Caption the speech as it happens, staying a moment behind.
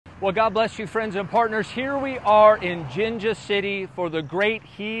Well, God bless you, friends and partners. Here we are in Jinja City for the great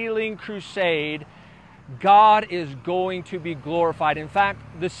Healing Crusade. God is going to be glorified. In fact,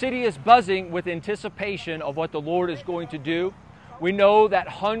 the city is buzzing with anticipation of what the Lord is going to do. We know that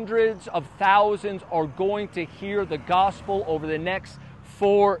hundreds of thousands are going to hear the gospel over the next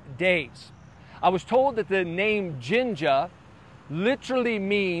 4 days. I was told that the name Jinja literally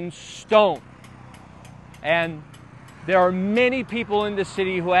means stone. And there are many people in the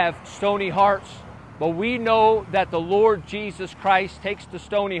city who have stony hearts, but we know that the Lord Jesus Christ takes the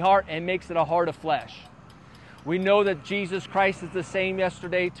stony heart and makes it a heart of flesh. We know that Jesus Christ is the same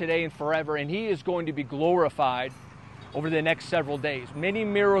yesterday, today, and forever, and He is going to be glorified over the next several days. Many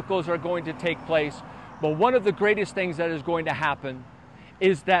miracles are going to take place, but one of the greatest things that is going to happen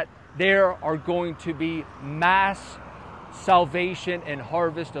is that there are going to be mass salvation and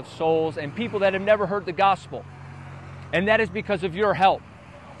harvest of souls and people that have never heard the gospel. And that is because of your help.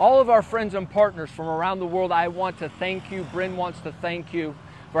 All of our friends and partners from around the world, I want to thank you. Brynn wants to thank you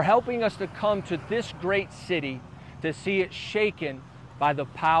for helping us to come to this great city to see it shaken by the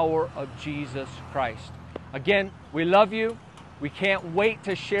power of Jesus Christ. Again, we love you. We can't wait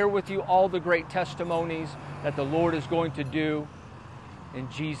to share with you all the great testimonies that the Lord is going to do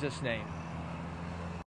in Jesus' name.